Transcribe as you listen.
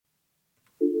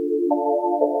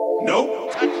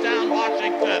Nope. Touchdown,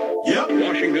 Washington. Yep.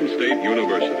 Washington State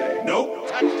University. Nope.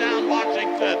 Touchdown,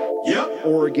 Washington. Yep.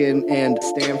 Oregon and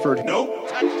Stanford. Nope.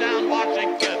 Touchdown,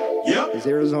 Washington. Yep. Is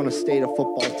Arizona State a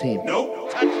football team?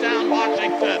 Nope. Touchdown,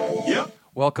 Washington. Yep.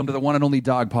 Welcome to the one and only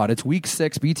Dog Pod. It's week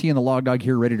 6. BT and the Log Dog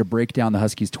here, ready to break down the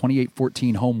Huskies'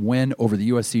 28-14 home win over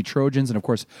the USC Trojans. And, of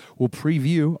course, we'll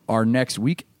preview our next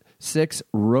week 6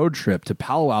 road trip to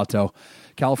Palo Alto,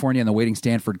 California, and the waiting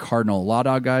Stanford Cardinal. Law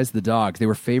Dog guys, the Dogs, they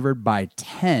were favored by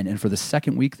 10. And for the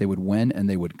second week, they would win and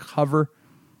they would cover.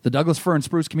 The Douglas Fir and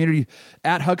Spruce community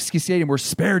at Husky Stadium were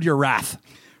spared your wrath.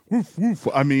 Woof, woof.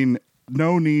 I mean,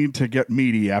 no need to get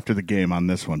meaty after the game on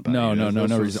this one, buddy.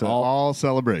 No reason. All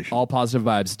celebration. All positive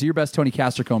vibes. Do your best, Tony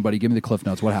Castercone, buddy. Give me the Cliff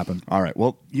Notes. What happened? All right.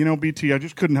 Well, BT, I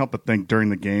just couldn't help but think during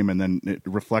the game and then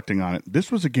reflecting on it, this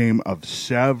was a game of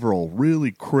several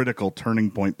really critical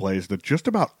turning point plays that just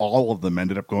about all of them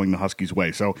ended up going the Huskies'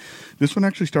 way. So this one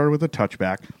actually started with a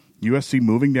touchback. USC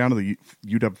moving down to the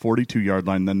UW 42-yard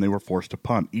line, then they were forced to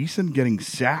punt. Eason getting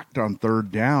sacked on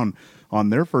third down on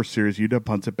their first series. UW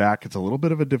punts it back. It's a little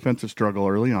bit of a defensive struggle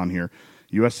early on here.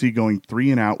 USC going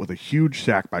 3 and out with a huge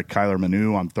sack by Kyler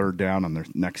Manu on third down on their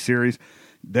next series.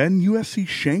 Then USC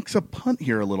shanks a punt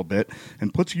here a little bit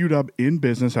and puts UW in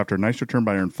business after a nice return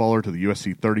by Aaron Fuller to the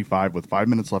USC 35 with 5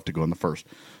 minutes left to go in the first.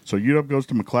 So UW goes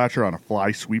to McClatcher on a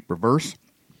fly sweep reverse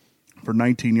for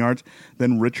 19 yards.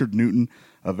 Then Richard Newton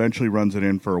eventually runs it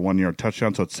in for a 1-yard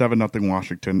touchdown. So it's 7-0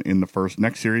 Washington in the first.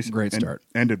 Next series. Great start.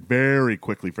 Ended very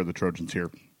quickly for the Trojans here.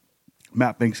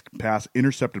 Matt Fink's pass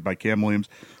intercepted by Cam Williams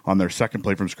on their second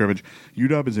play from scrimmage.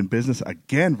 UW is in business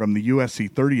again from the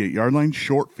USC 38-yard line.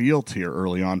 Short fields here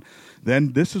early on.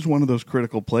 Then this is one of those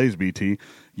critical plays, BT.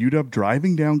 UW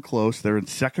driving down close. They're in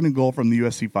second and goal from the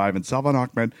USC 5. And Salvan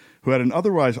Ahmed, who had an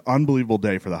otherwise unbelievable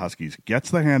day for the Huskies, gets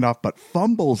the handoff but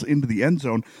fumbles into the end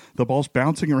zone. The ball's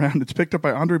bouncing around. It's picked up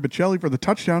by Andre Bocelli for the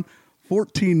touchdown.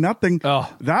 14-0.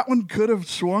 Oh. That one could have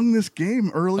swung this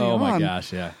game early on. Oh, my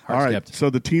gosh, yeah. All right, so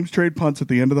the teams trade punts at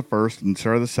the end of the first and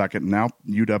start of the second. Now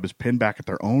UW is pinned back at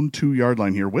their own 2-yard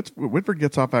line here. Whitford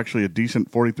gets off actually a decent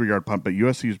 43-yard punt, but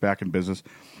USC is back in business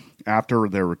after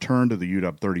their return to the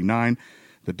UW 39.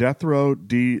 The Death Row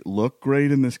D looked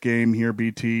great in this game here,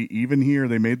 BT. Even here,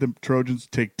 they made the Trojans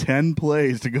take 10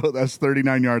 plays to go. That's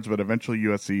 39 yards, but eventually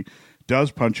USC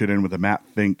does punch it in with a Matt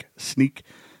Fink sneak,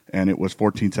 and it was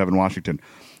 14-7 Washington.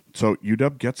 So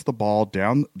UW gets the ball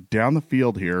down the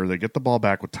field here. They get the ball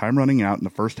back with time running out in the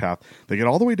first half. They get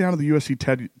all the way down to the USC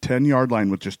 10-yard line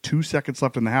with just 2 seconds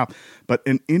left in the half. But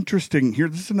an interesting here,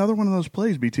 this is another one of those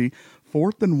plays, BT.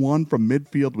 4th and 1 from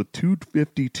midfield with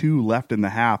 2:52 left in the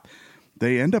half.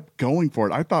 They end up going for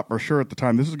it. I thought for sure at the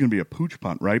time this was going to be a pooch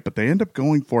punt, right? But they end up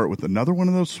going for it with another one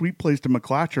of those sweep plays to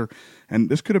McClatcher, and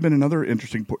this could have been another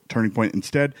interesting turning point.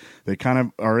 Instead, they kind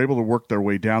of are able to work their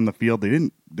way down the field.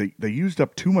 They used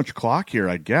up too much clock here,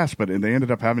 I guess, but they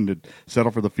ended up having to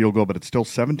settle for the field goal, but it's still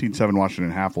 17-7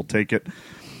 Washington half. We'll take it.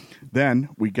 Then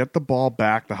we get the ball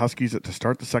back. The Huskies, to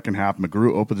start the second half,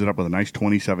 McGrew opens it up with a nice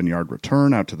 27-yard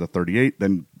return out to the 38.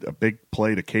 Then a big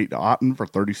play to Kate Otten for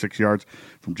 36 yards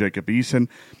from Jacob Eason.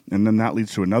 And then that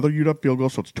leads to another UW field goal.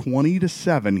 So it's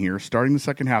 20-7 here, starting the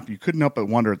second half. You couldn't help but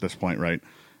wonder at this point, right?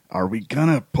 Are we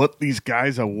going to put these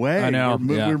guys away? I know.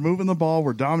 We're moving the ball.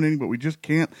 We're dominating, but we just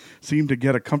can't seem to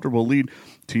get a comfortable lead.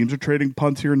 Teams are trading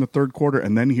punts here in the third quarter.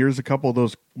 And then here's a couple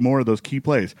of more of those key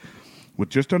plays. With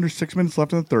just under 6 minutes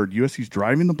left in the third, USC's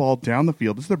driving the ball down the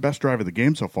field. This is their best drive of the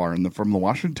game so far. And from the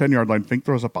Washington 10-yard line, Fink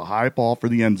throws up a high ball for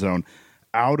the end zone.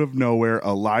 Out of nowhere,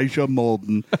 Elijah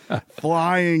Molden,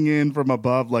 flying in from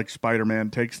above like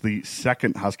Spider-Man, takes the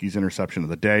second Huskies interception of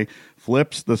the day,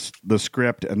 flips the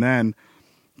script, and then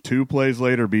 2 plays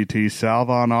later, BT,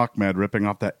 Salvan Ahmed ripping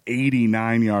off that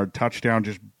 89-yard touchdown,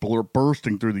 just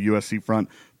bursting through the USC front,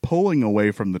 pulling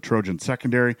away from the Trojan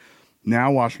secondary. Now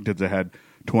Washington's ahead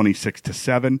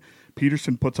 26-7.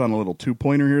 Peterson puts on a little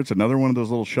 2-pointer here. It's another one of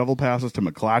those little shovel passes to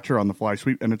McClatcher on the fly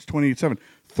sweep, and it's 28-7.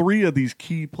 3 of these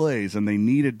key plays, and they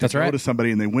needed to go to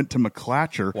somebody, and they went to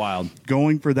McClatcher. Wild.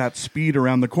 Going for that speed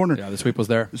around the corner. Yeah, the sweep was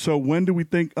there. So when do we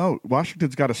think,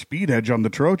 Washington's got a speed edge on the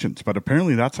Trojans? But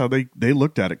apparently that's how they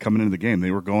looked at it coming into the game.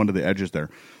 They were going to the edges there.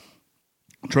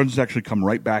 Trojans actually come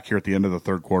right back here at the end of the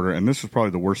third quarter, and this is probably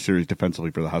the worst series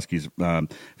defensively for the Huskies.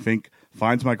 Fink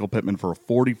finds Michael Pittman for a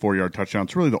 44-yard touchdown.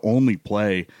 It's really the only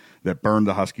play that burned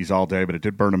the Huskies all day, but it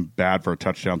did burn them bad for a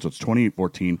touchdown, so it's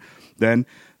 28-14. Then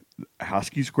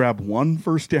Huskies grab one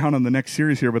first down on the next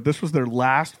series here, but this was their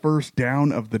last first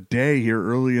down of the day here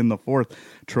early in the fourth.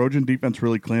 Trojan defense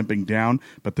really clamping down,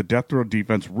 but the death row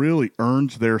defense really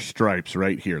earns their stripes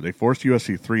right here. They forced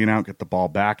USC 3 and out, get the ball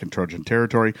back in Trojan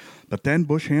territory, but then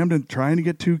Bush Hamden trying to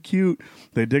get too cute.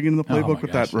 They dig into the playbook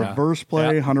with that reverse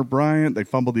play. Yep. Hunter Bryant, they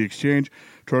fumbled the exchange.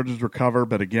 Trojans recover,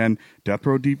 but again, death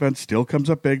row defense still comes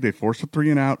up big. They force a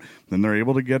 3 and out. Then they're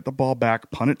able to get the ball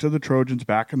back, punt it to the Trojans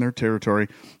back in their territory.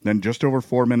 Then just over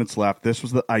 4 minutes left. This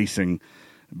was the icing,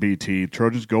 BT.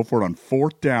 Trojans go for it on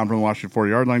 4th down from the Washington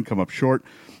 40-yard line, come up short.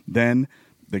 Then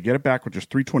they get it back with just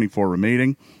 3:24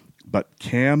 remaining. But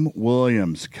Cam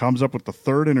Williams comes up with the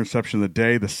 3rd interception of the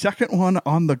day, the second one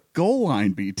on the goal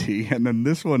line, BT. And then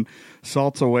this one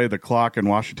salts away the clock, and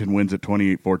Washington wins at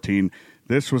 28-14.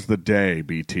 This was the day,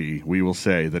 BT, we will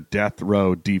say. The death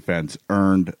row defense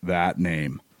earned that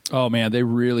name. Oh, man, they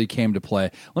really came to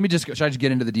play. Should I just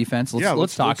get into the defense?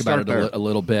 Let's talk about it a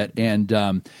little bit.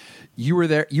 And you were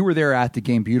there at the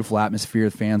game. Beautiful atmosphere.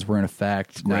 The fans were in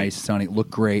effect. Great. Nice, sunny.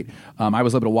 Looked great. I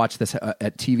was able to watch this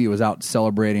at TV. I was out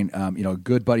celebrating, a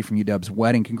good buddy from UW's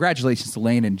wedding. Congratulations to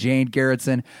Lane and Jane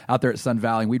Garrettson out there at Sun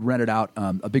Valley. We'd rented out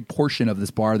a big portion of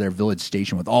this bar, their Village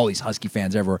Station, with all these Husky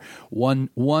fans everywhere.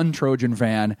 One Trojan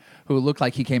fan who looked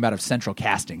like he came out of Central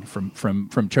Casting from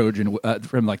Trojan,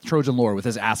 from like Trojan lore with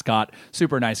his ascot.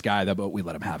 Super nice guy, though, but we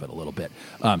let him have it a little bit.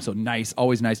 So nice,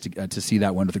 always nice to see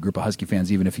that one with a group of Husky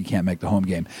fans, even if you can't make the home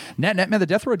game. Net, man, the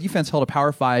death row defense held a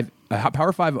Power 5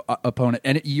 opponent,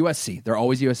 and at USC, they're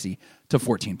always USC, to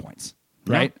 14 points,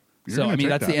 right? Yeah, so, I mean,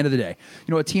 that's the end of the day.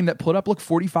 A team that put up,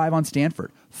 45 on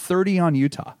Stanford, 30 on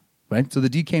Utah, right? So the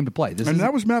D came to play.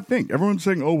 That was Matt Fink. Everyone's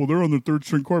saying, oh, well, they're on their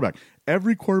 3rd-string quarterback.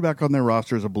 Every quarterback on their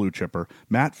roster is a blue chipper.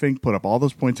 Matt Fink put up all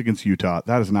those points against Utah.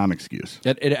 That is not an excuse.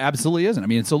 It absolutely isn't. I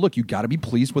mean, so look, you got to be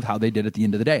pleased with how they did at the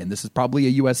end of the day. And this is probably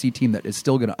a USC team that is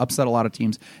still going to upset a lot of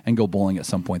teams and go bowling at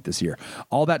some point this year.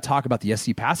 All that talk about the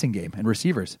SC passing game and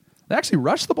receivers. They actually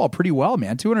rushed the ball pretty well,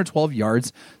 man. 212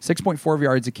 yards, 6.4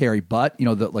 yards a carry. But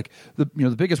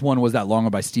the biggest one was that long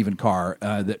one by Stephen Carr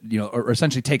are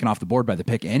essentially taken off the board by the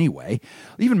pick anyway.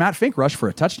 Even Matt Fink rushed for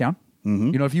a touchdown.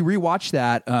 Mm-hmm. If you rewatch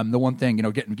that, the one thing,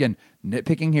 again,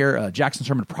 nitpicking here, Jackson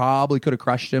Sherman probably could have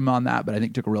crushed him on that, but I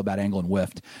think took a real bad angle and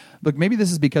whiffed. Look, maybe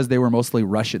this is because they were mostly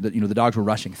rushing, the Dogs were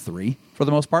rushing 3 for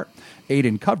the most part, 8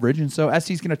 in coverage, and so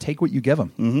SC's going to take what you give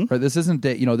them. Mm-hmm. Right? This isn't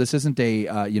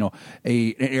an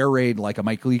air raid like a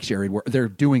Mike Leach air raid where they're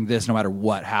doing this no matter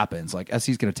what happens. Like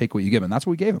SC's going to take what you give them. That's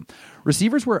what we gave them.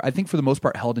 Receivers were, I think, for the most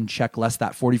part, held in check, less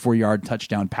that 44-yard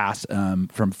touchdown pass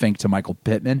from Fink to Michael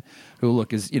Pittman, who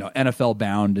is NFL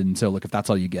bound, and so look, if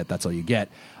that's all you get, that's all you get.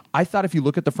 I thought if you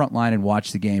look at the front line and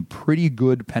watch the game, pretty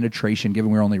good penetration,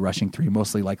 given we're only rushing 3,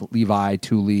 mostly like Levi,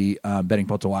 Tuli, Benning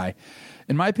Potawai.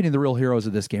 In my opinion, the real heroes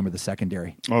of this game are the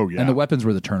secondary. Oh, yeah. And the weapons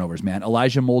were the turnovers, man.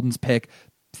 Elijah Molden's pick,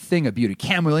 thing of beauty.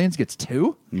 Cam Williams gets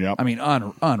 2. Yep. I mean,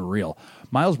 unreal.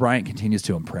 Miles Bryant continues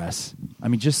to impress. I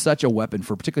mean, just such a weapon,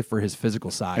 particularly for his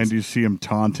physical size. And you see him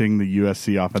taunting the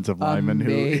USC offensive lineman.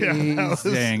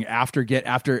 Amazing. After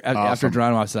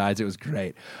drawing off sides, it was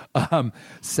great.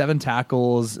 7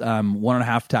 tackles,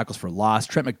 1.5 tackles for loss.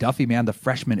 Trent McDuffie, man, the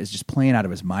freshman is just playing out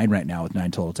of his mind right now with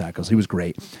 9 total tackles. He was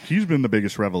great. He's been the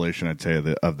biggest revelation, I'd say,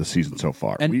 of the season so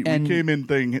far. We came in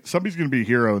thinking somebody's going to be a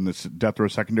hero in this death row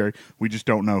secondary. We just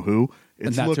don't know who.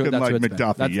 It's looking like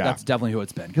McDuffie. That's definitely who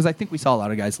it's been. Because I think we saw a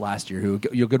lot of guys last year who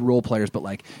good role players, but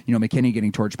McKinney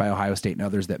getting torched by Ohio State and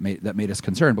others that made us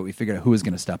concerned. But we figured out who was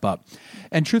going to step up.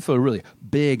 And truthfully, really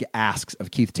big asks of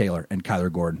Keith Taylor and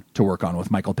Kyler Gordon to work on with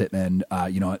Michael Pittman.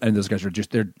 And those guys are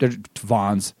they're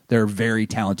Vaughns. They're very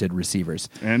talented receivers.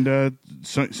 And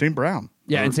St. Brown.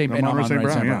 Yeah, and St.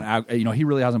 Brown. He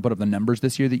really hasn't put up the numbers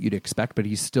this year that you'd expect, but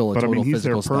he's still a total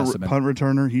physical specimen. Punt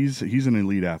returner. He's an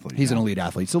elite athlete. He's an elite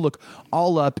athlete. So look,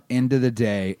 all up into the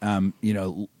day,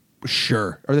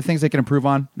 sure. Are there things they can improve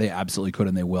on? They absolutely could,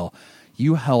 and they will.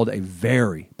 You held a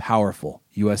very powerful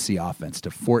USC offense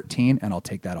to 14, and I'll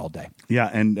take that all day. Yeah,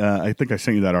 and I think I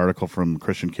sent you that article from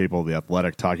Christian Capel of The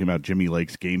Athletic talking about Jimmy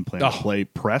Lake's game plan to play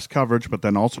press coverage, but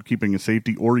then also keeping a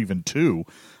safety or even 2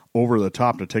 over the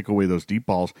top to take away those deep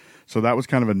balls. So that was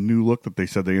kind of a new look that they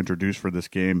said they introduced for this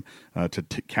game to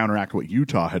counteract what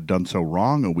Utah had done so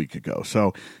wrong a week ago.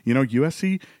 So,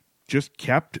 USC just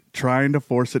kept trying to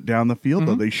force it down the field,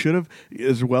 though. They should have,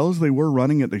 as well as they were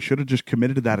running it, they should have just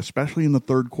committed to that, especially in the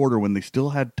third quarter when they still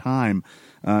had time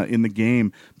in the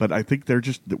game. But I think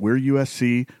we're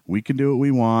USC. We can do what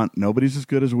we want. Nobody's as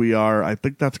good as we are. I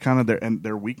think that's kind of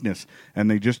their weakness. And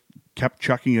they just kept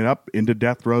chucking it up into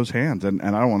Death Row's hands. And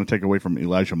I don't want to take away from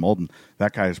Elijah Molden.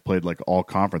 That guy has played like all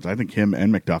conference. I think him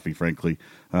and McDuffie, frankly,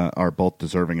 are both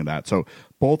deserving of that. So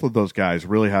both of those guys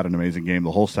really had an amazing game.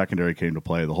 The whole secondary came to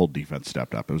play. The whole defense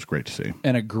stepped up. It was great to see.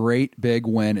 And a great big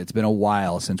win. It's been a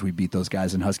while since we beat those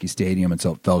guys in Husky Stadium, and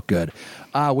so it felt good.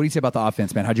 What do you say about the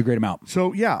offense, man? How'd you grade them out?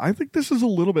 So, yeah, I think this is a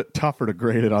little bit tougher to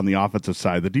grade it on the offensive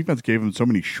side. The defense gave them so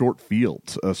many short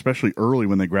fields, especially early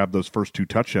when they grabbed those first 2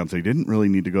 touchdowns. They didn't really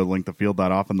need to go length the field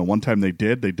that often. The one time they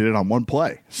did it on one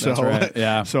play. So, that's right.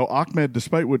 Yeah. So Ahmed,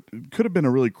 despite what could have been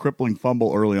a really crippling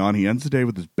fumble early on, he ends the day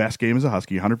with his best game as a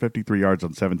Husky, 153 yards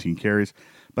on 17 carries.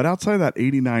 But outside that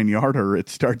 89-yarder, it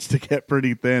starts to get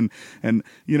pretty thin. And,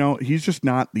 he's just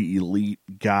not the elite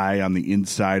guy on the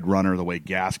inside runner the way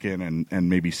Gaskin and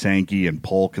maybe Sankey and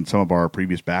Polk and some of our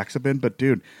previous backs have been. But,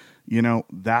 dude,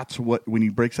 that's what, when he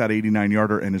breaks that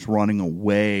 89-yarder and is running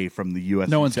away from the USC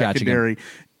no one's secondary,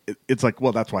 it's like,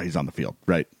 well, that's why he's on the field,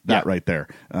 right? That right there.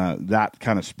 That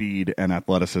kind of speed and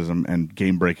athleticism and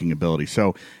game-breaking ability.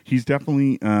 So he's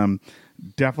definitely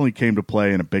came to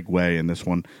play in a big way in this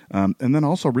one. And then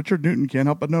also Richard Newton, can't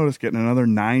help but notice, getting another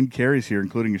 9 carries here,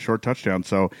 including a short touchdown.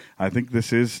 So I think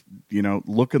this is,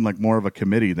 looking like more of a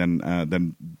committee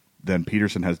than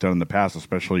Peterson has done in the past,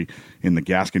 especially in the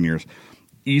Gaskin years.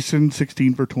 Eason,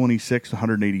 16 for 26,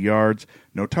 180 yards.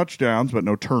 No touchdowns, but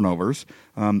no turnovers.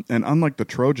 And unlike the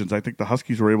Trojans, I think the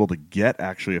Huskies were able to get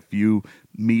actually a few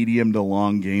medium to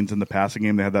long gains in the passing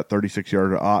game. They had that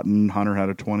 36-yarder to Otten. Hunter had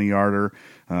a 20-yarder.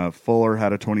 Fuller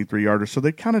had a 23-yarder. So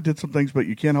they kind of did some things, but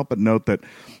you can't help but note that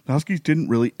the Huskies didn't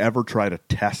really ever try to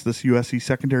test this USC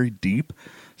secondary deep.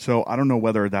 So I don't know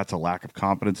whether that's a lack of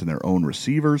confidence in their own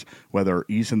receivers, whether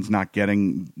Eason's not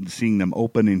seeing them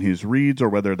open in his reads, or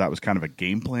whether that was kind of a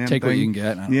game plan Take thing. what you can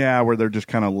get. Yeah, where they're just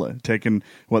kind of taking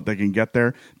what they can get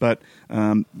there. But,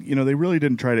 they really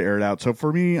didn't try to air it out. So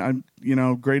for me, I'm,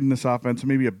 grading this offense,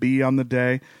 maybe a B on the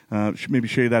day. Maybe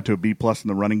shade that to a B+ in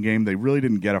the running game. They really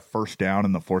didn't get a first down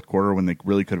in the fourth quarter when they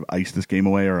really could have iced this game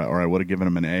away, or I would have given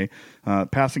them an A.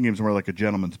 Passing game's more like a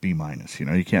gentleman's B-.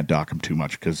 You can't dock them too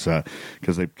much because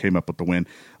they came up with the win.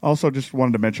 Also, just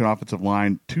wanted to mention offensive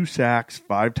line, 2 sacks,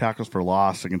 5 tackles for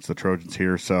loss against the Trojans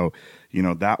here. So,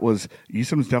 that was,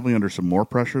 Eason was definitely under some more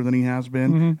pressure than he has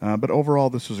been. Mm-hmm. But overall,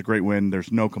 this was a great win.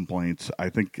 There's no complaints. I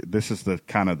think this is the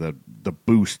kind of the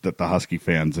boost that the Husky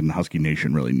fans and Husky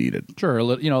Nation really needed. Sure.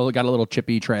 Got a little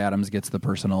chippy. Trey Adams gets the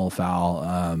personal foul.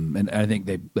 And I think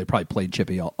they probably played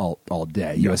chippy all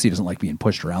day. Yeah. USC doesn't like being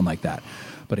pushed around like that.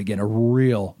 But again, a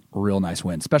real nice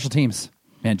win. Special teams.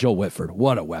 Man, Joel Whitford,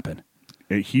 what a weapon.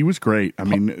 He was great. I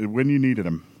mean, when you needed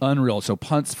him. Unreal. So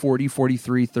punts 40,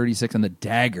 43, 36, and the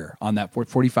dagger on that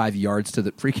 45 yards to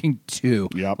the freaking 2.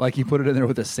 Yep. Like he put it in there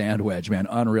with a sand wedge, man.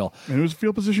 Unreal. And it was a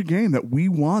field position game that we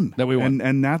won.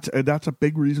 And that's a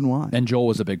big reason why. And Joel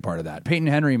was a big part of that. Peyton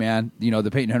Henry, man, the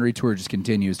Peyton Henry tour just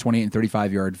continues. 28 and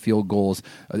 35-yard field goals.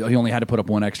 He only had to put up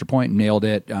 1 extra point, nailed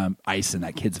it. Ice in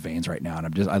that kid's veins right now,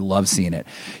 and I love seeing it.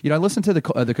 I listened to the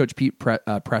Coach Pete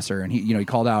presser, and he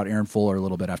called out Aaron Fuller a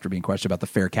little bit after being questioned about the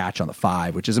fair catch on the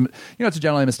 5, which is it's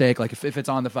generally a mistake. Like if it's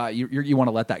on the 5, you want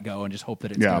to let that go and just hope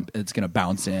that it's going to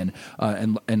bounce in.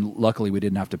 And luckily we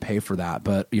didn't have to pay for that.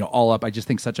 But all up, I just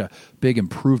think such a big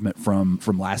improvement from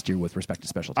last year with respect to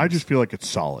special teams. I just feel like it's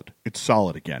solid. It's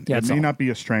solid again. Yeah, it may not be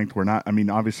a strength. We're not. I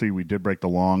mean, obviously we did break the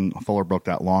long. Fuller broke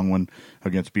that long one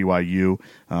against BYU,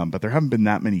 but there haven't been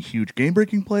that many huge game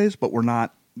breaking plays. But we're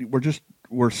not.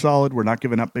 We're solid. We're not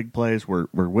giving up big plays. We're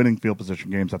winning field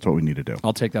position games. That's what we need to do.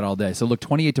 I'll take that all day. So look,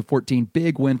 28-14,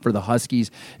 big win for the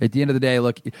Huskies. At the end of the day,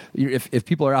 look, if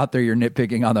people are out there, you're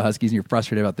nitpicking on the Huskies and you're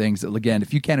frustrated about things. Again,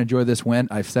 if you can't enjoy this win,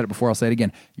 I've said it before, I'll say it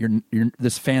again. You're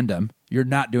this fandom. You're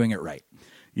not doing it right.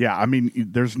 Yeah, I mean,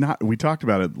 there's not. We talked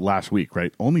about it last week,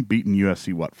 right? Only beaten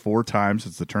USC 4 times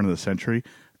since the turn of the century.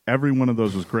 Every one of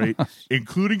those was great,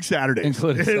 including Saturdays.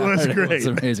 It was great. It was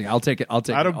amazing. I'll take it. I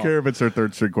don't care if it's their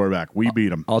 3rd string quarterback. We beat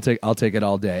them. I'll take it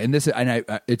all day. And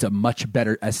it's a much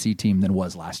better SC team than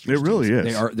was last year. It really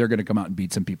is. They're going to come out and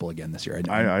beat some people again this year.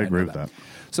 I agree with that.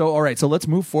 So all right, so let's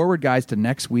move forward, guys, to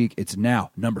next week. It's now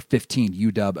number 15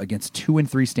 UW against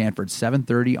 2-3 Stanford,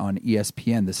 7:30 on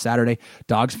ESPN this Saturday.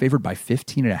 Dogs favored by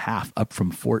 15.5, up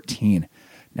from 14.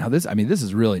 Now this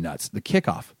is really nuts. The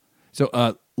kickoff.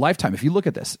 So Lifetime, if you look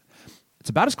at this, it's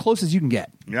about as close as you can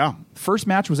get. Yeah. First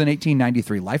match was in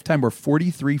 1893. Lifetime were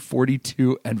 43,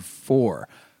 42, and 4.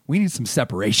 We need some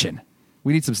separation.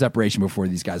 Before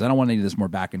these guys. I don't want any of this more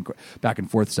back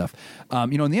and forth stuff. In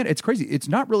the end, it's crazy. It's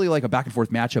not really like a back and forth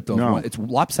matchup, though. No. It's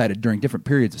lopsided during different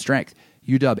periods of strength.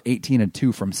 UW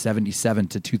 18-2 from 77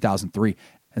 to 2003,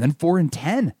 and then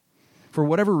 4-10. For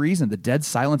whatever reason, the dead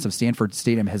silence of Stanford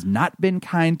Stadium has not been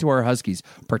kind to our Huskies,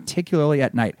 particularly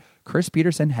at night. Chris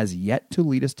Peterson has yet to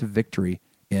lead us to victory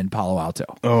in Palo Alto.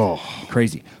 Oh,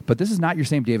 crazy. But this is not your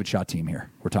same David Shaw team here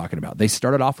we're talking about. They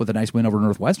started off with a nice win over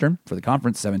Northwestern for the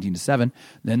conference, 17-7.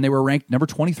 Then they were ranked number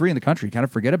 23 in the country. Kind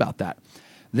of forget about that.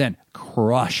 Then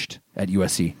crushed at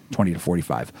USC,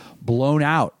 20-45. Blown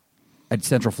out at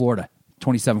Central Florida,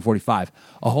 27-45.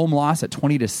 A home loss at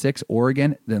 20-6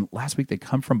 Oregon. Then last week they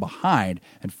come from behind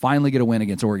and finally get a win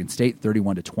against Oregon State,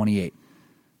 31-28.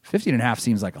 15.5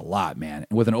 seems like a lot, man.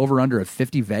 With an over-under of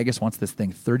 50, Vegas wants this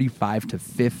thing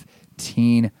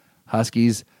 35-15.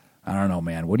 Huskies, I don't know,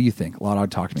 man. What do you think? Law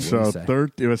Dog, talk to me. So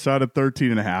it was out at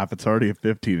 13.5. It's already at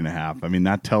 15.5. I mean,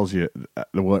 that tells you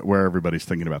where everybody's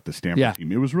thinking about the Stanford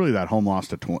team. It was really that home loss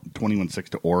to 21-6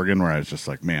 to Oregon where I was just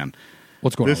like, man,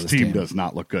 what's going on with this team does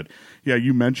not look good. Yeah,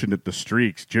 you mentioned it, the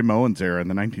streaks. Jim Owens era in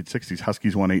the 1960s,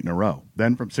 Huskies won 8 in a row.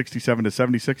 Then from 67 to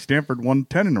 76, Stanford won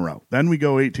 10 in a row. Then we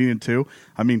go 18-2.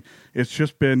 I mean, it's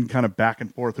just been kind of back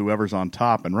and forth, whoever's on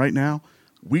top. And right now,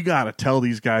 we got to tell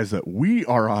these guys that we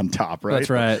are on top, right? That's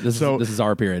right. This is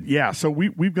our period. Yeah, so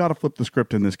we've got to flip the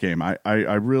script in this game.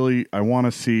 I want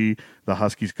to see the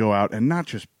Huskies go out and not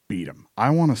just beat them.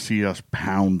 I want to see us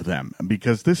pound them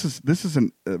because this is a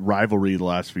rivalry the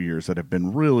last few years that have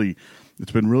been really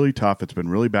tough. It's been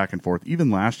really back and forth. Even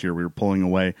last year we were pulling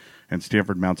away and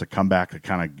Stanford mounts a comeback that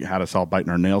kind of had us all biting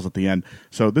our nails at the end.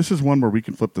 So this is one where we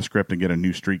can flip the script and get a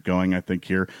new streak going, I think,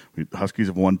 here. Huskies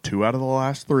have won 2 out of the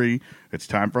last 3. It's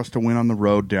time for us to win on the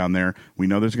road down there. We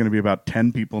know there's going to be about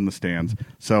 10 people in the stands.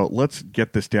 So let's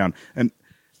get this down. And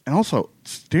also,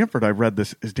 Stanford, I read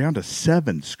this, is down to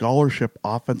 7 scholarship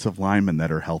offensive linemen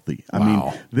that are healthy. I mean,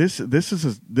 this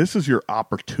is your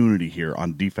opportunity here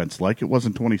on defense, like it was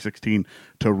in 2016,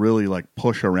 to really like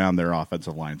push around their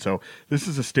offensive line. So this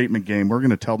is a statement game. We're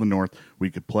going to tell the North we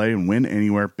could play and win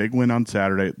anywhere. Big win on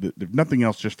Saturday. There's nothing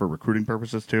else, just for recruiting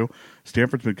purposes too.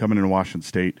 Stanford's been coming into Washington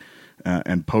State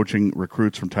and poaching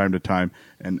recruits from time to time,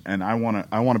 and I want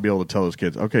to be able to tell those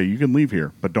kids, okay, you can leave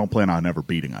here, but don't plan on ever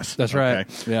beating us. That's okay?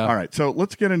 right. Yeah. All right, so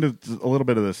let's get into a little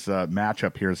bit of this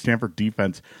matchup here. Stanford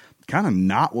defense, kind of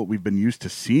not what we've been used to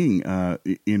seeing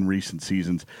in recent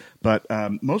seasons, but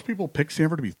most people pick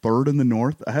Stanford to be 3rd in the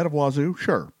North, ahead of Wazoo,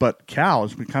 sure, but Cal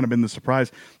has kind of been the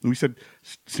surprise. We said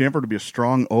Stanford would be a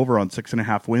strong over on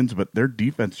 6.5 wins, but their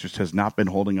defense just has not been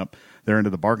holding up their end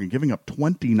of the bargain, giving up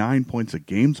 29 points a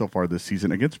game so far this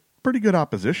season against pretty good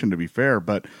opposition, to be fair.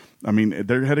 But I mean,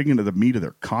 they're heading into the meat of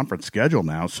their conference schedule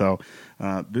now, so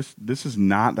this is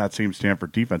not that same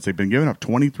Stanford defense. They've been giving up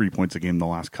 23 points a game the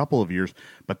last couple of years,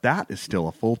 but that is still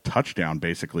a full touchdown,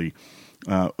 basically,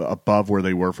 above where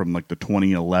they were from like the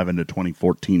 2011 to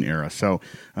 2014 era. So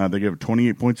they gave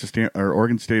 28 points to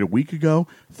Oregon State a week ago,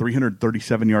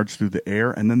 337 yards through the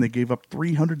air, and then they gave up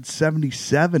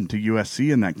 377 to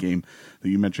USC in that game that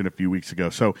you mentioned a few weeks ago.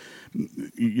 So,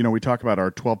 you know, we talk about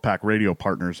our 12-pack radio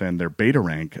partners and their beta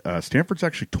rank. Stanford's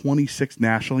actually 26th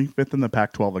nationally, 5th in the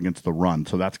Pac-12 against the run.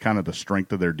 So that's kind of the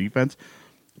strength of their defense.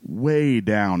 Way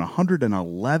down,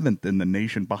 111th in the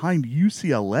nation, behind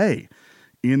UCLA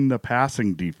in the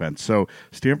passing defense. So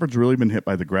Stanford's really been hit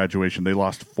by the graduation. They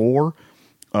lost 4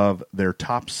 of their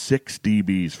top 6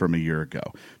 DBs from a year ago.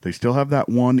 They still have that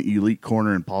one elite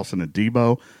corner in Paulson and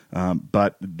Debo,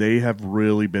 but they have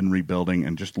really been rebuilding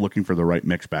and just looking for the right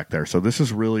mix back there. So this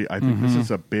is really, I think this is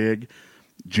a big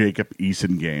Jacob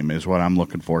Eason game is what I'm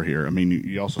looking for here. I mean,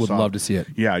 you also would love to see it.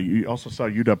 Yeah, you also saw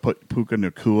UW put Puka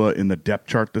Nacua in the depth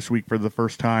chart this week for the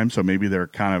first time, so maybe they're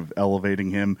kind of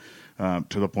elevating him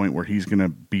to the point where he's going to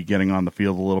be getting on the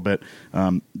field a little bit.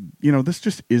 You know, this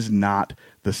just is not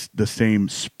the same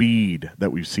speed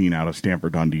that we've seen out of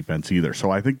Stanford on defense either.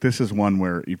 So I think this is one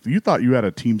where if you thought you had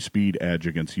a team speed edge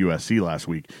against USC last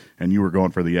week and you were going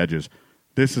for the edges,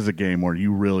 this is a game where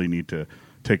you really need to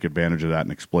take advantage of that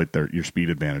and exploit your speed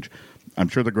advantage. I'm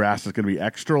sure the grass is going to be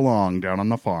extra long down on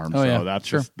the farm, that's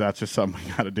just something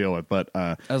we got to deal with. But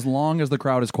as long as the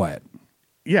crowd is quiet.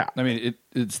 Yeah, I mean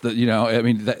it's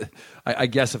the I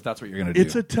guess if that's what you're going to do,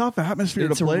 it's a tough atmosphere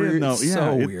to play in, though. Yeah,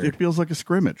 so weird. It feels like a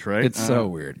scrimmage, right? It's so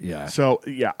weird. Yeah. So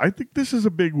yeah, I think this is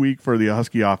a big week for the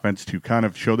Husky offense to kind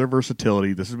of show their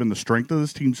versatility. This has been the strength of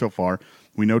this team so far.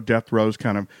 We know Death Row's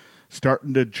kind of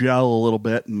starting to gel a little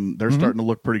bit, and they're starting to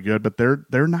look pretty good. But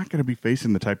they're not going to be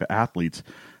facing the type of athletes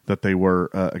that they were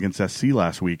against SC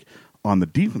last week on the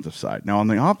defensive side. Now, on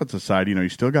the offensive side, you know, you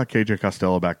still got KJ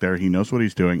Costello back there. He knows what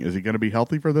he's doing. Is he going to be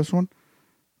healthy for this one?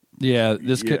 Yeah,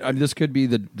 this could be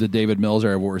the David Mills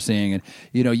era of what we're seeing, and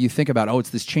you think about it's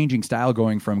this changing style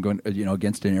going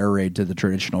against an air raid to the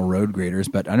traditional road graders,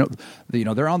 but I know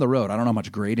they're on the road. I don't know how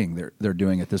much grading they're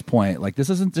doing at this point. Like this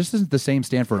isn't the same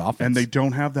Stanford offense, and they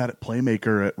don't have that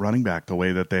playmaker at running back the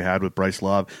way that they had with Bryce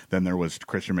Love. Then there was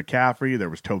Christian McCaffrey, there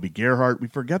was Toby Gerhart. We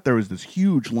forget there was this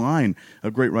huge line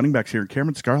of great running backs here.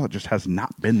 Cameron Scarlett just has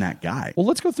not been that guy. Well,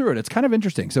 let's go through it. It's kind of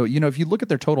interesting. So if you look at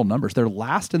their total numbers, they're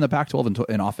last in the Pac-12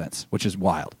 in offense, which is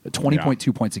wild.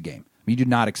 20.2 points a game. You do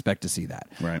not expect to see that.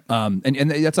 Right.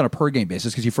 And that's on a per game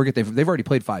basis because you forget they've already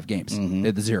played 5 games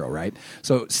at the 0, right?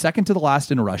 So second to the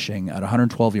last in rushing at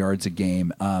 112 yards a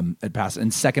game at pass,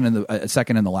 and second in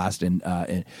the last in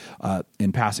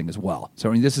passing as well.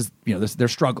 So this is they're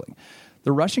struggling.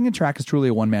 The rushing and track is truly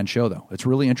a one-man show, though. It's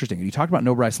really interesting. And you talked about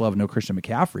no Bryce Love, no Christian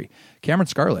McCaffrey. Cameron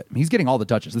Scarlett, he's getting all the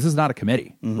touches. This is not a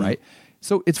committee, right?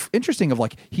 So it's interesting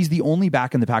he's the only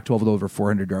back in the Pac-12 with over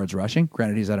 400 yards rushing.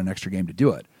 Granted, he's had an extra game to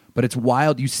do it. But it's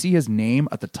wild. You see his name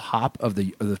at the top of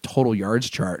the total yards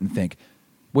chart and think,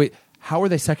 wait, how are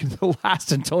they second to the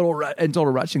last in total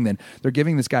rushing then? They're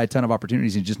giving this guy a ton of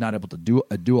opportunities and he's just not able to do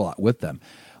a lot with them.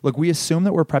 Look, we assume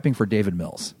that we're prepping for David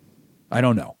Mills. I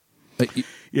don't know.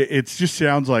 It just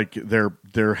sounds like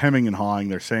they're hemming and hawing.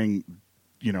 They're saying,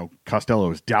 Costello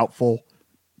is doubtful.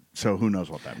 So who knows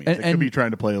what that means? They could be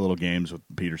trying to play a little games with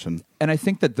Peterson. And I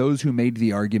think that those who made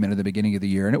the argument at the beginning of the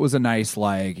year, and it was a nice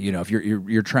if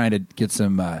you're trying to get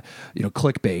some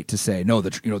clickbait to say no, the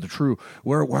true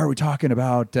where are we talking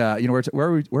about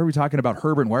where are we talking about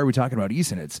Herbert? And why are we talking about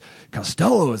Eason? It's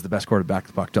Costello is the best quarterback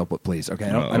fucked up with, please. Okay,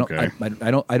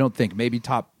 I don't think maybe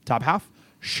top half,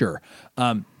 sure.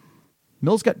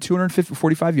 Mills got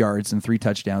 245 yards and 3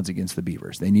 touchdowns against the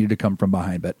Beavers. They needed to come from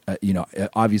behind, but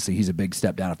obviously he's a big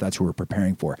step down if that's who we're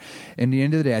preparing for. And at the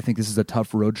end of the day, I think this is a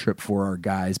tough road trip for our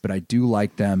guys, but I do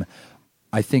like them.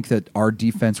 I think that our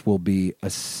defense will be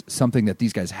something that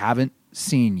these guys haven't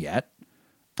seen yet.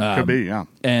 Could be, yeah.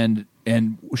 And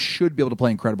should be able to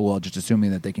play incredible well, just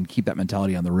assuming that they can keep that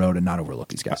mentality on the road and not overlook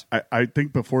these guys. I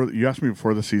think before you asked me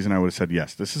before the season, I would have said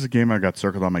yes. This is a game I got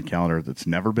circled on my calendar that's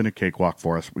never been a cakewalk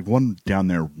for us. We've won down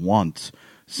there once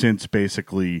since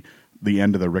basically the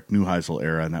end of the Rick Neuheisel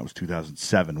era, and that was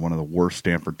 2007, one of the worst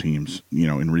Stanford teams,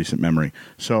 in recent memory.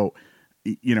 So,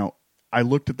 I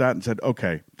looked at that and said,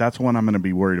 okay, that's one I'm going to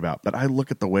be worried about. But I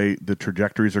look at the way the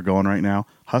trajectories are going right now.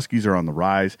 Huskies are on the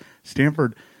rise.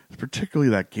 Stanford, particularly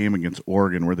that game against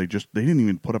Oregon where they didn't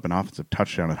even put up an offensive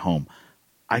touchdown at home.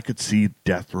 I could see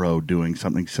Death Row doing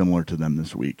something similar to them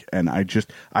this week. And I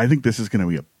think this is going to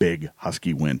be a big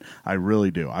Husky win. I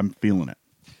really do. I'm feeling it.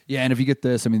 Yeah, and if you get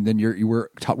this, then we're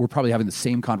probably having the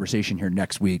same conversation here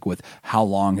next week with how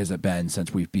long has it been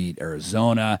since we've beat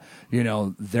Arizona.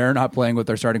 They're not playing with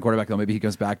their starting quarterback, though. Maybe he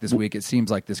comes back this week. It seems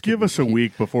like this could give us a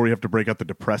week before we have to break out the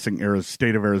depressing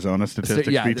state of Arizona statistics.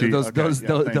 Yeah, BT.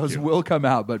 Those will come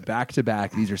out, but back to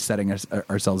back, these are setting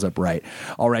ourselves up right.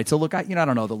 All right, so look, I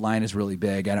don't know. The line is really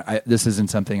big, and this isn't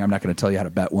something I'm not going to tell you how to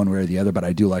bet one way or the other, but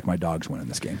I do like my dogs winning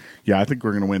this game. Yeah, I think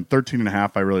we're going to win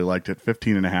 13.5. I really liked it.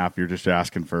 15.5. You're just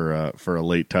asking for a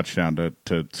late touchdown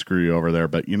to screw you over there.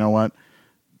 But you know what?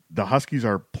 The Huskies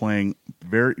are playing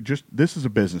this is a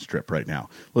business trip right now.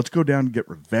 Let's go down and get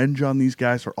revenge on these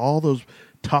guys for all those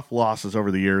tough losses over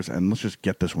the years, and let's just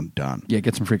get this one done. Yeah,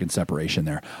 get some freaking separation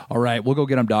there. All right, we'll go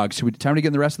get them, dogs. Time to get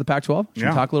in the rest of the Pac-12? Should we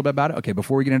talk a little bit about it? Okay,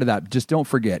 before we get into that, just don't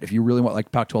forget, if you really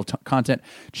want Pac-12 content,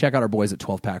 check out our boys at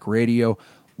 12 Pack Radio.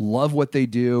 Love what they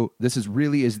do. This is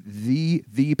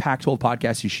the Pac-12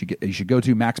 podcast you should go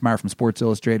to. Max Meyer from Sports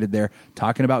Illustrated there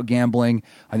talking about gambling.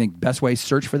 I think best way,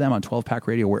 search for them on 12 Pack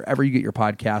Radio wherever you get your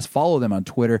podcast. Follow them on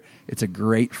Twitter. It's a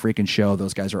great freaking show.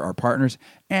 Those guys are our partners,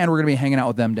 and we're going to be hanging out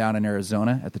with them down in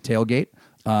Arizona at the tailgate.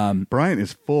 Brian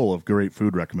is full of great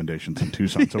food recommendations in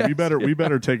Tucson, so we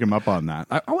better take him up on that.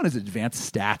 I want his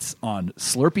advanced stats on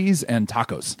Slurpees and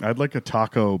tacos. I'd like a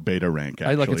taco beta rank.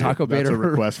 Actually. I'd like a taco beta. That's a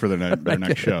request for their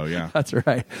next show. Yeah, that's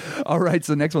right. All right,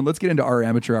 so next one, let's get into our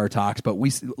amateur hour talks. But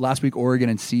last week Oregon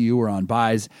and CU were on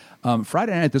buys.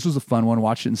 Friday night, this was a fun one.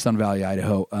 Watched it in Sun Valley,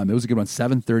 Idaho. It was a good one.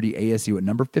 7:30 ASU at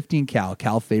number 15 Cal.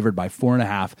 Cal favored by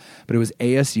 4.5, but it was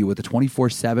ASU with a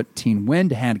 24-17 win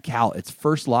to hand Cal its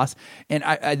first loss. And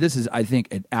this is, I think,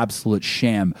 an absolute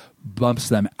sham. Bumps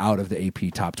them out of the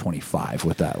AP top 25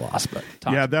 with that loss. But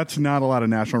that's not a lot of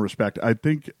national respect. I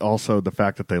think also the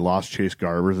fact that they lost Chase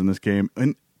Garbers in this game,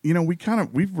 and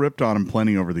we've ripped on him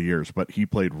plenty over the years, but he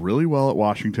played really well at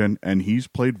Washington, and he's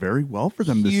played very well for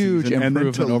them this Huge season. And then to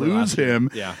improvement over lose last year. him,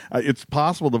 Yeah. It's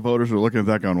possible the voters are looking at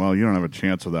that going, well, you don't have a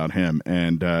chance without him.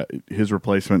 And his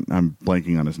replacement, I'm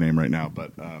blanking on his name right now,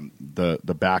 but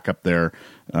the backup there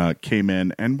came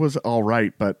in and was all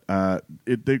right, but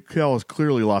Cal has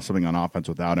clearly lost something on offense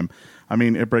without him. I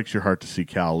mean, it breaks your heart to see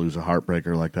Cal lose a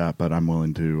heartbreaker like that, but I'm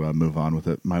willing to move on with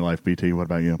it. My life, BT. What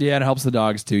about you? Yeah, it helps the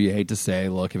Dogs too. You hate to say,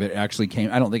 look, if it actually came,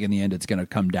 I don't think in the end it's going to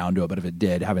come down to it, but if it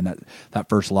did, having that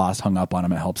first loss hung up on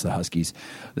them, it helps the Huskies.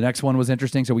 The next one was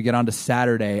interesting, so we get on to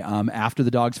Saturday. After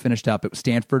the Dogs finished up, it was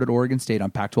Stanford at Oregon State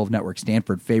on Pac-12 Network.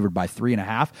 Stanford favored by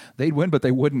 3.5. They'd win, but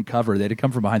they wouldn't cover. They'd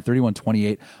come from behind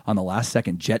 31-28 on the last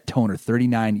second Jet Toner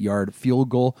 39-yard field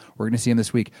goal. We're going to see him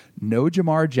this week. No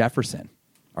Jamar Jefferson.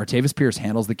 Artavis Pierce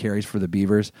handles the carries for the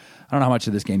Beavers. I don't know how much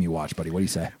of this game you watch, buddy. What do you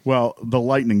say? Well, the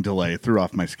lightning delay threw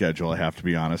off my schedule, I have to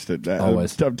be honest.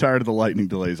 Always. I'm tired of the lightning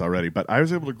delays already, but I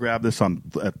was able to grab this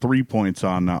at 3 points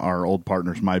on our old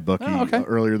partners, MyBookie,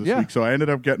 earlier this week, so I ended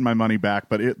up getting my money back,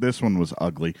 but this one was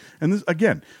ugly. And this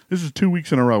is 2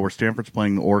 weeks in a row where Stanford's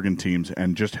playing the Oregon teams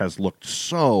and just has looked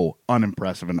so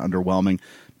unimpressive and underwhelming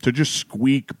to just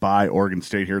squeak by Oregon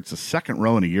State here. It's the second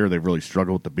row in a year they've really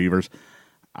struggled with the Beavers.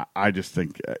 I just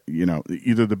think,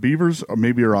 either the Beavers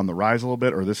maybe are on the rise a little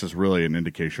bit, or this is really an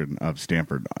indication of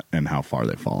Stanford and how far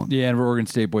they've fallen. Yeah, and for Oregon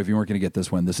State, boy, if you weren't going to get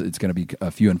this one, it's going to be a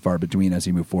few and far between as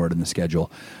you move forward in the schedule.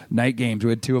 Night games, we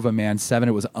had 2 of them, man. 7,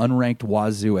 it was unranked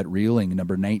Wazoo at Reeling,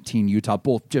 number 19 Utah.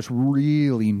 Both just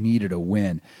really needed a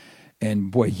win.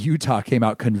 And, boy, Utah came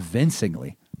out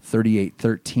convincingly.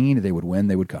 38-13, they would win,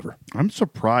 they would cover. I'm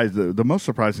surprised. The most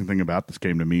surprising thing about this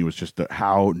game to me was just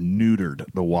how neutered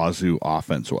the Wazoo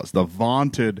offense was. The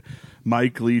vaunted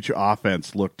Mike Leach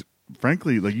offense looked,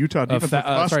 frankly, the Utah defense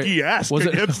Husky-esque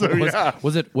against them.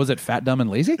 Was it Fat, Dumb, and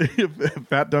Lazy?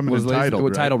 Fat, Dumb, and Entitled.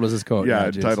 What titled was his coach? Yeah,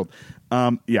 Entitled.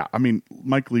 I mean,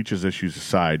 Mike Leach's issues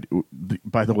aside,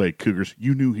 by the way, Cougars,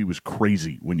 you knew he was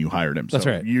crazy when you hired him. That's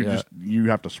so right. You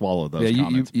have to swallow those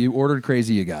comments. You ordered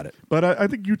crazy, you got it. But I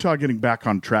think Utah getting back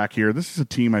on track here. This is a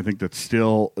team I think that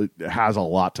still has a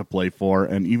lot to play for,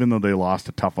 and even though they lost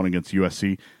a tough one against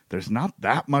USC, there's not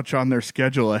that much on their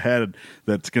schedule ahead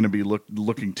that's going to be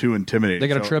looking too intimidating. They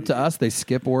got a trip to us. They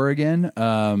skip Oregon. They get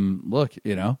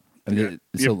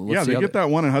that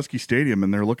one in Husky Stadium,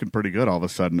 and they're looking pretty good all of a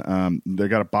sudden. They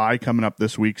got a bye coming up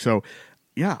this week. So,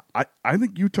 yeah, I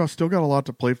think Utah still got a lot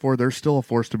to play for. They're still a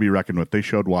force to be reckoned with. They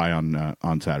showed why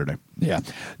on Saturday. Yeah.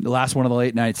 The last one of the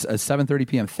late nights, 7:30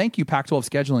 p.m. Thank you, Pac-12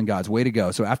 scheduling gods. Way to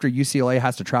go. So after UCLA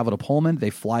has to travel to Pullman, they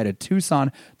fly to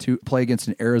Tucson to play against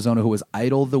an Arizona who was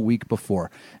idle the week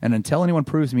before. And until anyone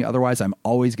proves me otherwise, I'm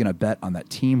always going to bet on that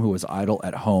team who was idle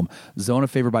at home. Zona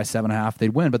favored by 7.5.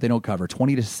 They'd win, but they don't cover.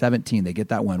 20-17. They get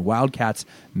that win. Wildcats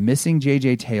missing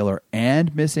J.J. Taylor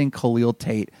and missing Khalil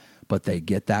Tate, but they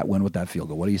get that win with that field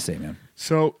goal. What do you say, man?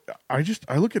 So I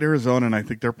look at Arizona, and I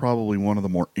think they're probably one of the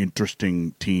more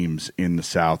interesting teams in the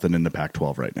South and in the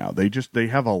Pac-12 right now. They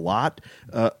have a lot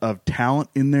of talent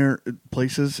in their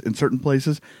places, in certain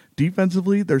places.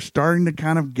 Defensively, they're starting to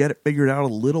kind of get it figured out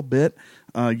a little bit.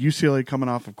 UCLA coming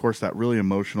off, of course, that really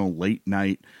emotional late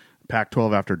night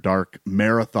Pac-12 after dark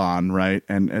marathon, right?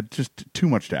 And it's just too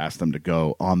much to ask them to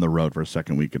go on the road for a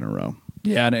second week in a row.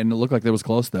 Yeah, and it looked like it was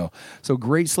close, though. So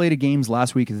great slate of games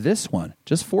last week. This one,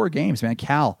 just 4 games, man.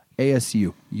 Cal,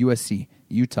 ASU, USC,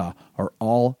 Utah are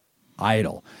all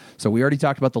idle. So we already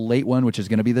talked about the late one, which is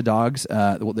going to be the Dogs.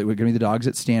 We're going to be the Dogs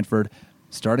at Stanford.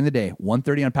 Starting the day,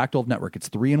 1:30 on Pac-12 Network. It's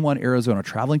 3-1 Arizona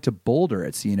traveling to Boulder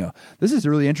at CNO. This is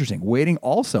really interesting. Waiting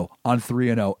also on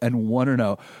 3-0 and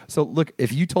 1-0. So look,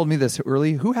 if you told me this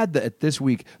early, who had this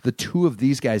week the 2 of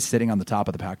these guys sitting on the top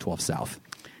of the Pac-12 South?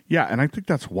 Yeah, and I think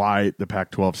that's why the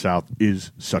Pac-12 South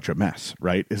is such a mess,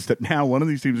 right? Is that now one of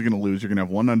these teams is going to lose. You're going to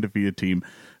have one undefeated team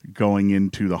going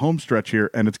into the home stretch here,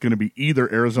 and it's going to be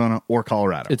either Arizona or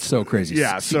Colorado. It's so crazy.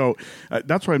 Yeah, so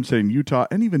that's why I'm saying Utah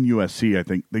and even USC, I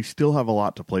think they still have a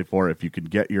lot to play for if you could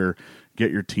get your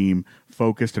team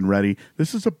focused and ready.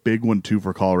 This is a big one, too,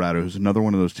 for Colorado, who's another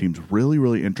one of those teams really,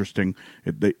 really interesting.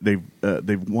 They've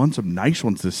won some nice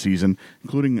ones this season,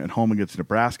 including at home against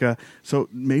Nebraska. So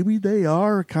maybe they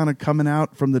are kind of coming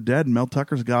out from the dead, and Mel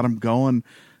Tucker's got them going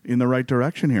in the right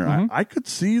direction here. Mm-hmm. I could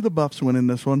see the Buffs winning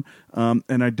this one,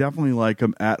 and I definitely like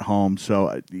them at home.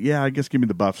 So, yeah, I guess give me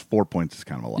the Buffs. 4 points is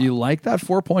kind of a lot. You like that?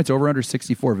 4 points, over under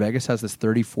 64. Vegas has this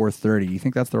 34-30. You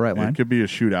think that's the right line? It could be a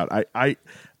shootout.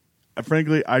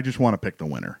 frankly, I just want to pick the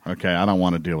winner. Okay, I don't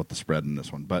want to deal with the spread in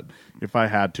this one. But if I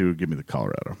had to, give me the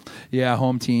Colorado. Yeah,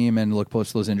 home team, and look close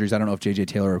to those injuries. I don't know if J.J.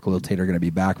 Taylor or Khalil Tate are going to be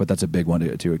back, but that's a big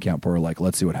one to account for. Like,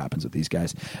 let's see what happens with these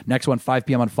guys. Next one, 5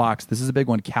 p.m. on Fox. This is a big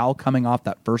one. Cal coming off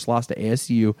that first loss to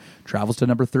ASU, travels to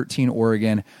number 13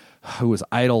 Oregon, who was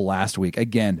idle last week.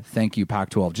 Again, thank you,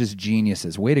 Pac-12. Just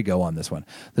geniuses. Way to go on this one.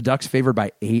 The Ducks favored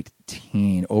by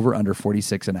 18, over under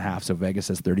 46.5. So Vegas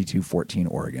says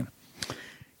 32-14 Oregon.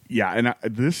 Yeah, and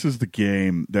this is the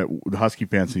game that the Husky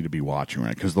fans need to be watching,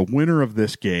 right? Because the winner of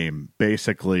this game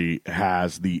basically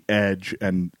has the edge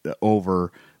and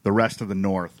over the rest of the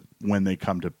North when they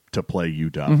come to play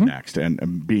UW next.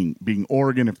 And being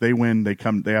Oregon, if they win, they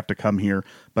have to come here.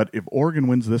 But if Oregon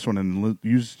wins this one and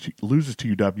loses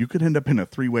to UW, you could end up in a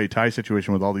 3-way tie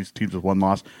situation with all these teams with one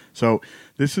loss. So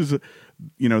this is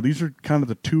these are kind of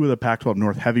the two of the Pac-12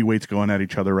 North heavyweights going at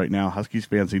each other right now. Huskies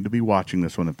fans need to be watching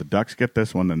this one. If the Ducks get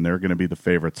this one, then they're going to be the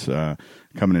favorites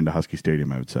coming into Husky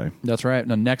Stadium, I would say. That's right. And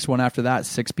the next one after that,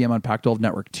 6 p.m. on Pac-12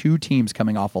 Network. 2 teams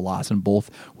coming off a loss, and both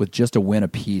with just a win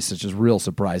apiece. It's just real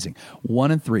surprising.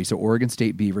 1-3, so Oregon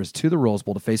State Beavers to the Rose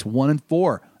Bowl to face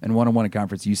 1-4 and 1-1 in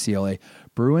conference UCLA.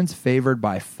 Bruins favored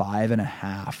by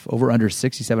 5.5, over under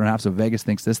 67.5. So Vegas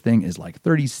thinks this thing is like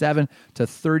 37 to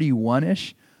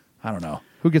 31-ish. I don't know.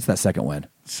 Who gets that second win?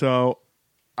 So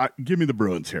give me the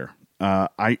Bruins here.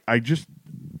 I just,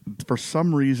 for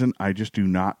some reason, I just do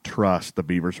not trust the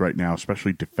Beavers right now,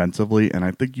 especially defensively. And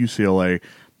I think UCLA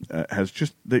has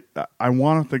just, I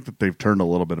want to think that they've turned a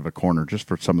little bit of a corner just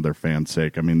for some of their fans'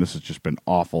 sake. I mean, this has just been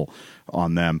awful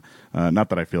on them. Not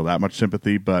that I feel that much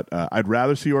sympathy, but I'd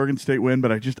rather see Oregon State win.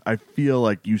 But I feel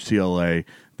like UCLA,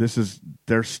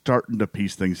 they're starting to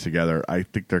piece things together. I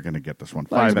think they're going to get this one.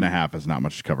 5.5 is not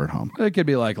much to cover at home. It could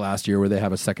be like last year where they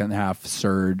have a second half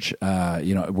surge,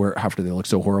 where after they look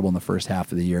so horrible in the first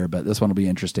half of the year. But this one will be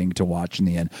interesting to watch in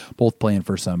the end. Both playing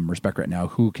for some respect right now.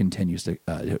 Who continues to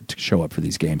show up for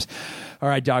these games? All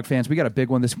right, Dog fans, we got a big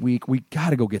one this week. We got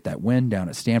to go get that win down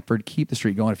at Stanford. Keep the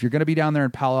streak going. If you're going to be down there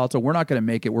in Palo Alto, we're not going to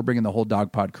make it. We're bringing the whole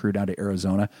Dog Pod crew down to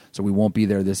Arizona, so we won't be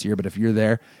there this year. But if you're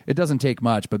there, it doesn't take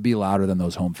much, but be louder than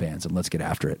those home fans, and let's get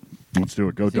after it. Let's do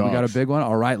it. Go Dogs. We got a big one.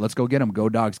 All right, let's go get them. Go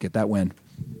Dogs. Get that win.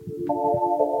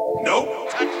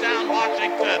 Nope. Touchdown,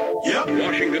 Washington. Yep.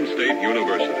 Washington State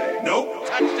University. Nope.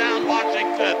 Touchdown,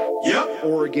 Washington. Yep.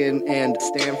 Oregon and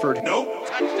Stanford. Nope.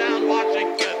 Touchdown,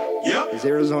 Washington. Yep. Is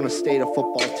Arizona State a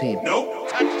football team? Nope.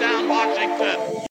 Touchdown, Washington.